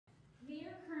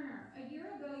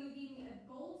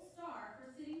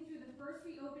first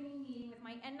reopening meeting with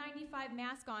my N95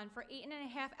 mask on for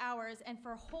 8.5 hours and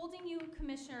for holding you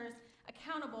commissioners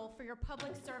accountable for your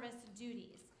public service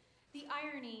duties. The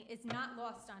irony is not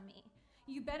lost on me.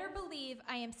 You better believe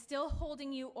I am still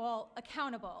holding you all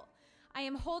accountable. I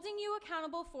am holding you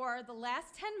accountable for the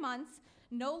last 10 months,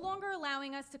 no longer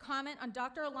allowing us to comment on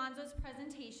Dr. Alonzo's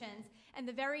presentations and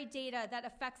the very data that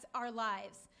affects our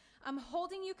lives. I'm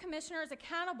holding you commissioners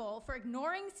accountable for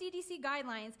ignoring CDC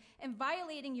guidelines and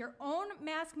violating your own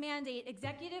mask mandate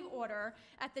executive order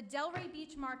at the Delray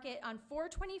Beach Market on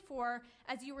 4/24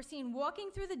 as you were seen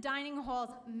walking through the dining halls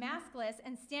maskless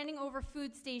and standing over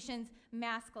food stations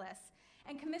maskless.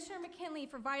 And Commissioner McKinley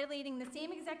for violating the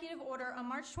same executive order on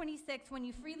March 26 when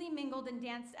you freely mingled and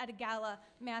danced at a gala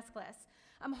maskless.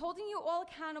 I'm holding you all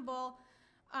accountable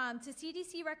to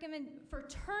for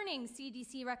turning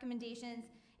CDC recommendations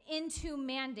into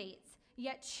mandates,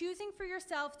 yet choosing for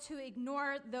yourself to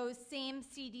ignore those same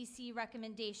CDC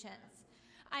recommendations.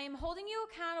 I am holding you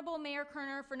accountable, Mayor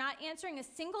Kerner, for not answering a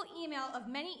single email of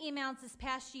many emails this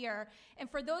past year. And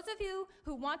for those of you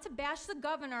who want to bash the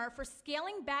governor for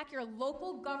scaling back your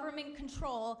local government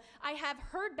control, I have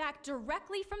heard back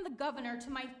directly from the governor to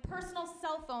my personal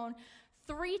cell phone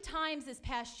 3 times this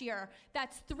past year.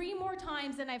 That's 3 more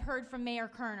times than I've heard from Mayor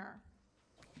Kerner.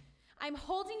 I'm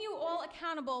holding you all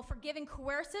accountable for giving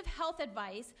coercive health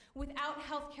advice without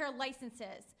healthcare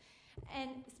licenses.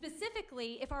 And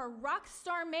specifically, if our rock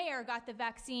star mayor got the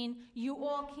vaccine, you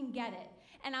all can get it.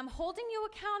 And I'm holding you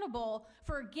accountable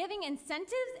for giving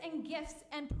incentives and gifts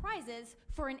and prizes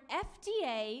for an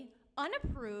FDA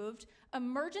unapproved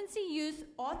emergency use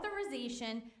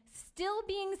authorization still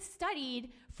being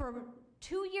studied for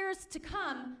 2 years to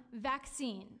come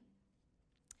vaccine.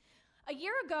 A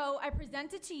year ago, I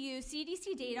presented to you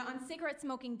CDC data on cigarette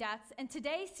smoking deaths, and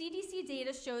today CDC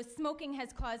data shows smoking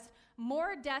has caused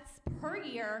more deaths per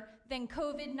year than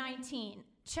COVID-19.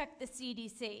 Check the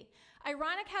CDC.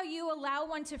 Ironic how you allow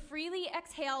one to freely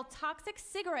exhale toxic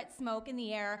cigarette smoke in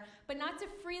the air, but not to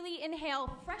freely inhale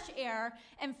fresh air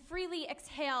and freely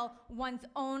exhale one's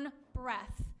own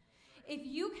breath. If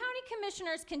you county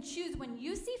commissioners can choose when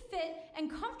you see fit and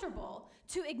comfortable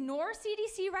to ignore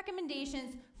CDC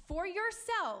recommendations for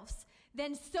yourselves,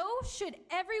 then so should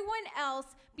everyone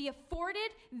else be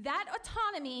afforded that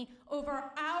autonomy over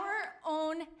our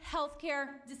own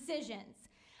healthcare decisions.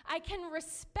 I can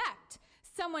respect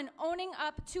someone owning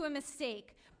up to a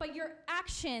mistake, but your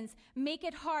actions make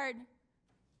it hard.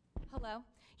 Hello?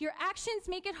 Your actions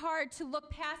make it hard to look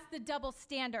past the double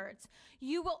standards.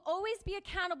 You will always be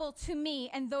accountable to me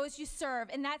and those you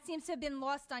serve, and that seems to have been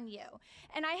lost on you.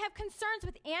 And I have concerns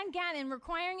with Ann Gannon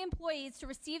requiring employees to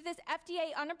receive this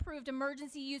FDA unapproved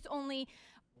emergency use only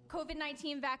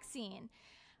COVID-19 vaccine.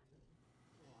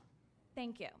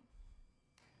 Thank you.